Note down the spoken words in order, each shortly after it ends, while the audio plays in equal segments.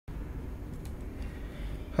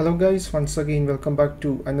Hello guys, once again welcome back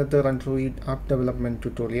to another Android app development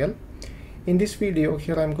tutorial. In this video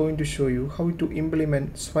here I am going to show you how to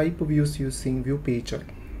implement swipe views using ViewPager.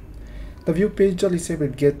 The ViewPager is a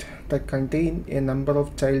widget that contains a number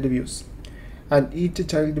of child views and each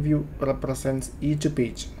child view represents each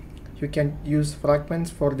page. You can use fragments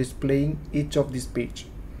for displaying each of this page.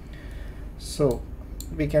 So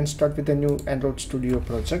we can start with a new Android Studio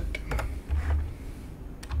project.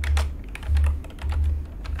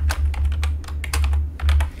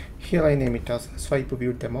 Here I name it as swipe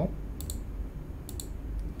view demo.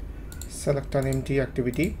 Select an empty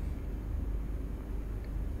activity.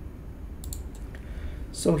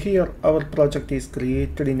 So here our project is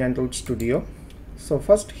created in Android Studio. So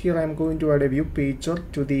first here I am going to add a view pager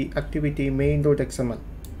to the activity main.xml.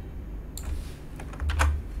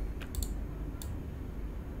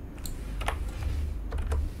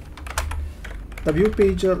 The view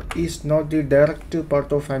pager is not the direct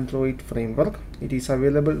part of Android framework. It is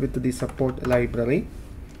available with the support library.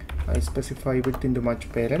 I specify width into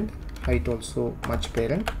much parent, height also much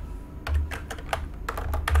parent.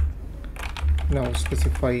 Now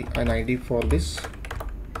specify an ID for this.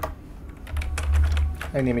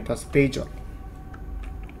 I name it as pager.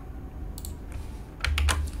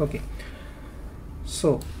 Okay.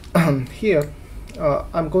 So here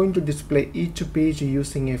I'm going to display each page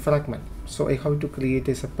using a fragment. So I have to create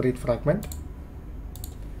a separate fragment.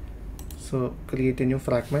 So create a new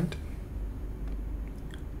fragment.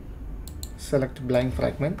 Select blank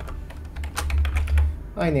fragment.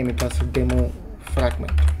 I name it as demo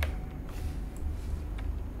fragment.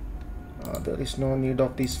 There is no need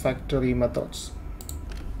of these factory methods.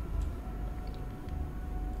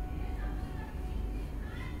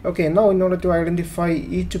 Okay, now in order to identify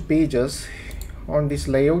each pages on this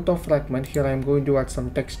layout of fragment, here I am going to add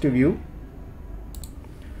some text view.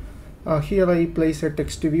 Here I place a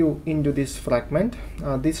text view into this fragment.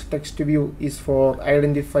 This text view is for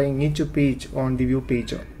identifying each page on the view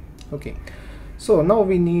pager. Okay, so now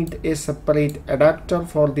we need a separate adapter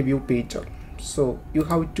for the view pager. So you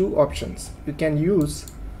have two options. You can use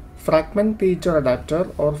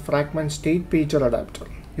FragmentPagerAdapter or FragmentStatePagerAdapter.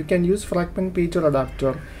 You can use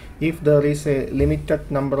FragmentPagerAdapter if there is a limited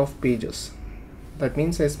number of pages. That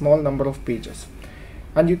means a small number of pages.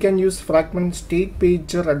 And you can use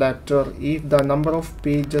FragmentStatePagerAdapter if the number of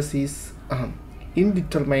pages is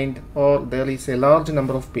indeterminate or there is a large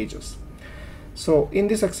number of pages. So in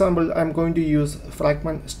this example I am going to use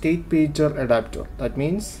FragmentStatePagerAdapter. That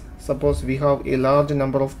means suppose we have a large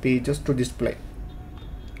number of pages to display.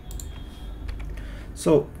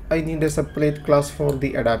 So I need a separate class for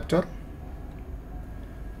the adapter.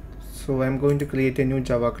 So I am going to create a new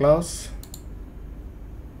Java class.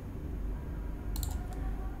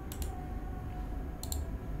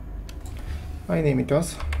 I name it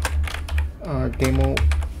as demo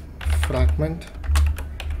fragment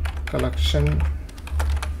collection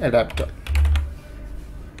adapter.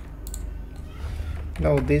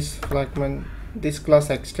 Now this class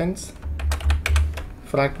extends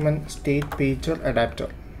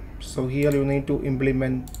FragmentStatePagerAdapter. So here you need to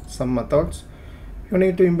implement some methods. You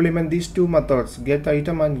need to implement these two methods, get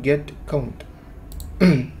item and get count.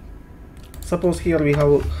 Suppose here we have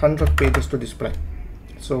 100 pages to display.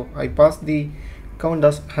 So I pass the count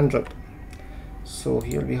as 100. So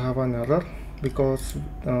here we have an error because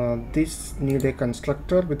this need a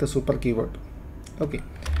constructor with a super keyword. Okay.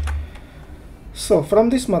 So from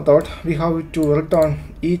this method we have to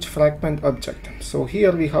return each fragment object. So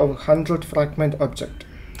here we have 100 fragment object.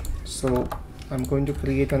 So I'm going to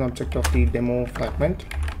create an object of the demo fragment.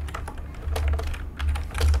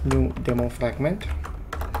 New demo fragment.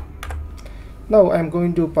 Now I'm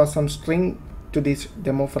going to pass some string to this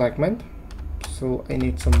demo fragment. So I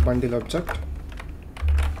need some bundle object.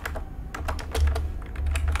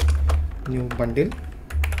 New bundle.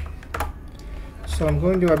 So I'm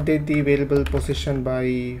going to update the variable position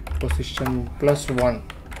by position +1.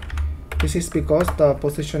 This is because the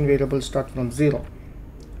position variable starts from 0.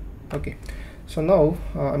 Okay, so now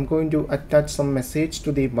I'm going to attach some message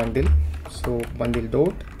to the bundle. So bundle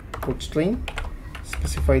dot put string,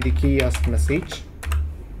 specify the key as message.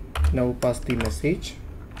 Now pass the message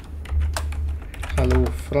hello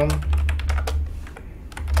from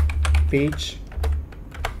page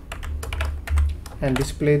and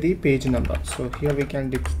display the page number. So here we can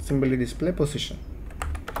simply display position.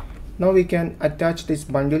 Now we can attach this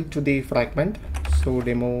bundle to the fragment. So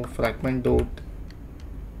demo fragment dot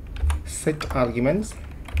set arguments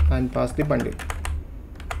and pass the bundle.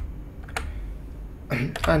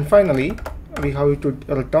 And finally we have to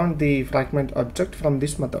return the fragment object from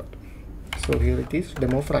this method. So here it is,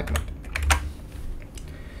 demo fragment.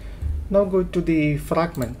 Now go to the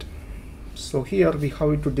fragment. So here we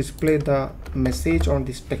have to display the message on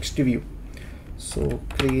this text view. So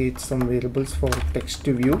create some variables for text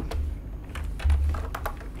view.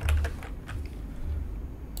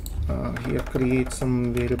 Here create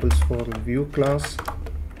some variables for view class,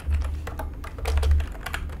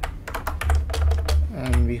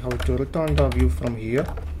 and we have to return the view from here.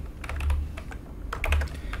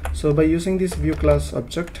 So by using this view class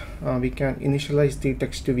object, we can initialize the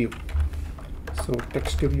text view. So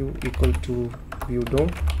text view equal to view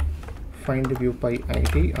dot find view by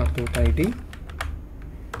id or dot id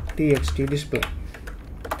txt display.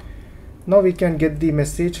 Now we can get the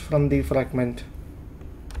message from the fragment.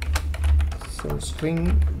 So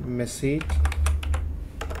string message,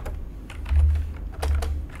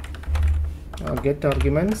 get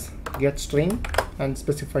arguments, get string, and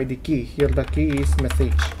specify the key. Here the key is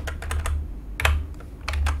message.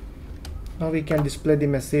 Now we can display the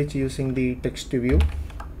message using the text view.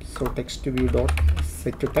 So text view dot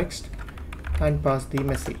set to text and pass the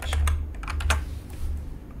message.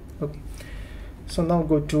 Okay. So now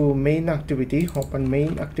go to main activity, open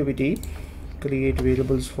main activity, create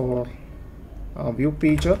variables for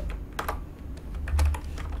ViewPager,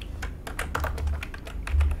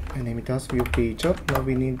 and name it as ViewPager. Now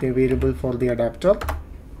we need a variable for the adapter,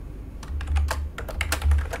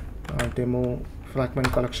 demo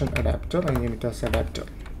fragment collection adapter, and name it as adapter.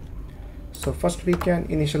 So first we can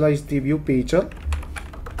initialize the ViewPager.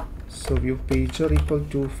 So ViewPager equal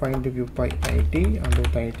to find view by id and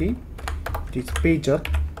dot id, it is pager.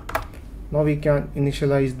 Now we can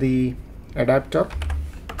initialize the adapter.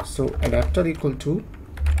 So adapter equal to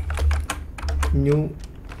new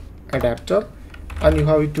adapter, and you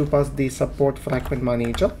have to pass the support fragment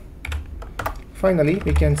manager. Finally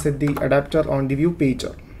we can set the adapter on the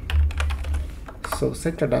ViewPager. So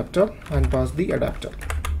set adapter and pass the adapter.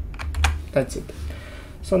 That's it.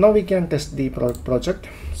 So now we can test the project.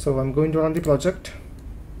 So I'm going to run the project.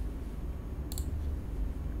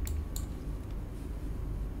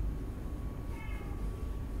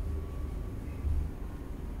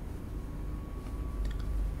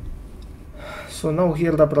 So now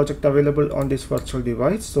here the project available on this virtual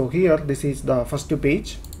device. So here this is the first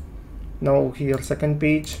page. Now here second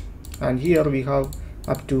page, and here we have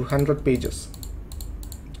up to 100 pages.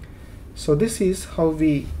 So this is how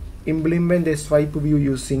we implement a swipe view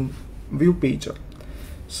using ViewPager.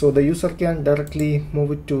 So the user can directly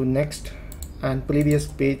move it to next and previous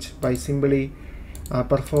page by simply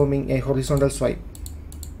performing a horizontal swipe.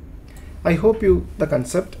 I hope you the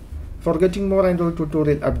concept. For getting more Android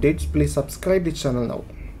tutorial updates, please subscribe this channel now.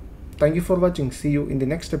 Thank you for watching. See you in the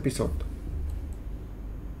next episode.